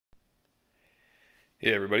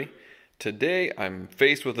Hey everybody. Today I'm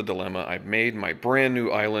faced with a dilemma. I've made my brand new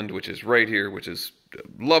island, which is right here, which is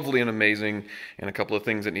lovely and amazing, and a couple of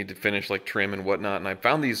things that need to finish like trim and whatnot. And I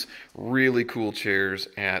found these really cool chairs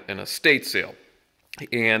at an estate sale.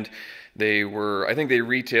 And they were, I think they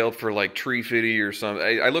retailed for like $350 or something.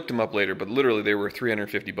 I looked them up later, but literally they were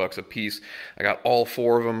 $350 a piece. I got all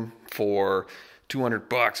four of them for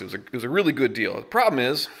 $200. It was a really good deal. The problem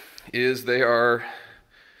is they are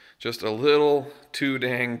just a little too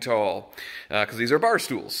dang tall, because these are bar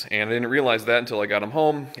stools, and I didn't realize that until I got them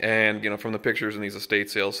home. And from the pictures in these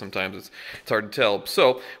estate sales, sometimes it's hard to tell.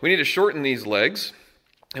 So we need to shorten these legs.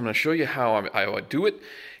 I'm going to show you how I would do it,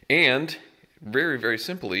 and very, very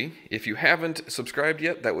simply, if you haven't subscribed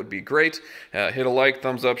yet, that would be great. Hit a like,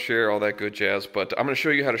 thumbs up, share, all that good jazz. But I'm going to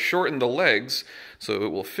show you how to shorten the legs so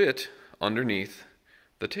it will fit underneath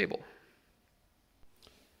the table.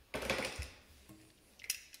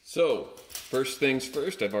 So, first things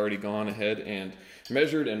first, I've already gone ahead and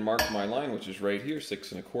measured and marked my line, which is right here,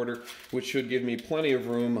 6 1/4, which should give me plenty of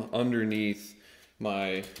room underneath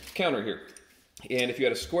my counter here. And if you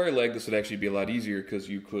had a square leg, this would actually be a lot easier because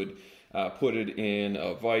you could put it in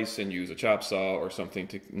a vise and use a chop saw or something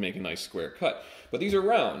to make a nice square cut. But these are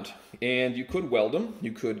round, and you could weld them.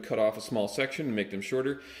 You could cut off a small section and make them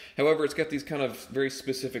shorter. However, it's got these kind of very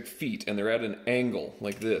specific feet, and they're at an angle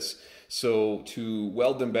like this. So to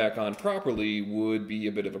weld them back on properly would be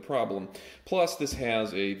a bit of a problem. Plus, this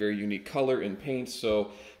has a very unique color and paint,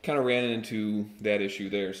 so kind of ran into that issue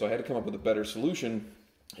there. So I had to come up with a better solution,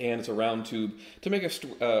 and it's a round tube to make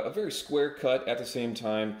a very square cut at the same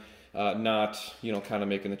time, not, kind of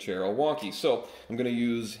making the chair all wonky. So I'm going to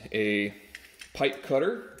use a pipe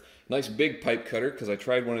cutter, nice big pipe cutter, because I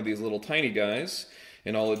tried one of these little tiny guys,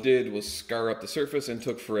 and all it did was scar up the surface and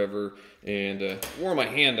took forever and wore my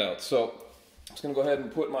hand out. So I'm just going to go ahead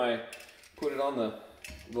and put it on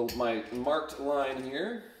my marked line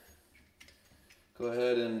here. Go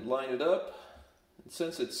ahead and line it up. And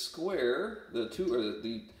since it's square, the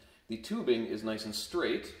tubing is nice and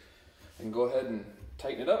straight, I can go ahead and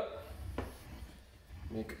tighten it up.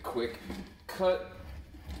 Make a quick cut.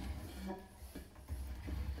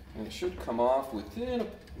 And it should come off within,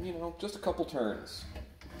 just a couple turns.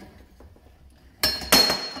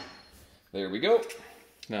 There we go.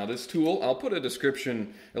 Now this tool, I'll put a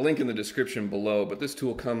link in the description below, but this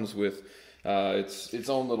tool comes with its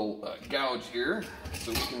own little gouge here,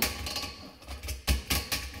 so we can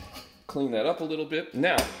clean that up a little bit.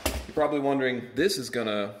 Now, you're probably wondering, this is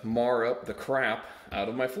gonna mar up the crap out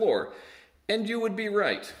of my floor. And you would be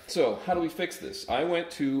right. So, how do we fix this? I went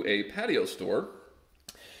to a patio store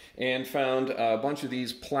and found a bunch of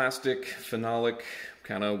these plastic, phenolic,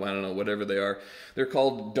 kind of, I don't know, whatever they are. They're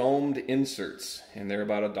called domed inserts, and they're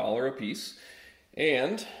about $1 a piece.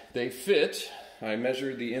 And they fit. I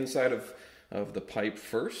measured the inside of the pipe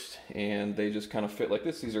first, and they just kind of fit like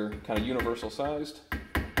this. These are kind of universal sized.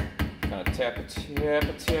 Kind of tap it.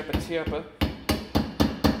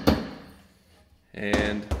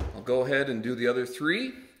 And I'll go ahead and do the other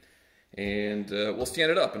 3, and we'll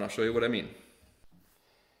stand it up, and I'll show you what I mean.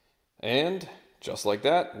 And just like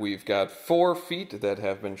that, we've got 4 feet that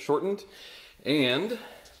have been shortened and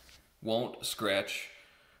won't scratch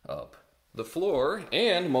up the floor,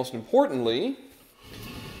 and most importantly,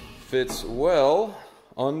 fits well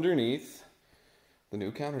underneath the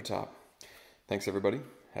new countertop. Thanks everybody.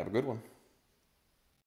 Have a good one.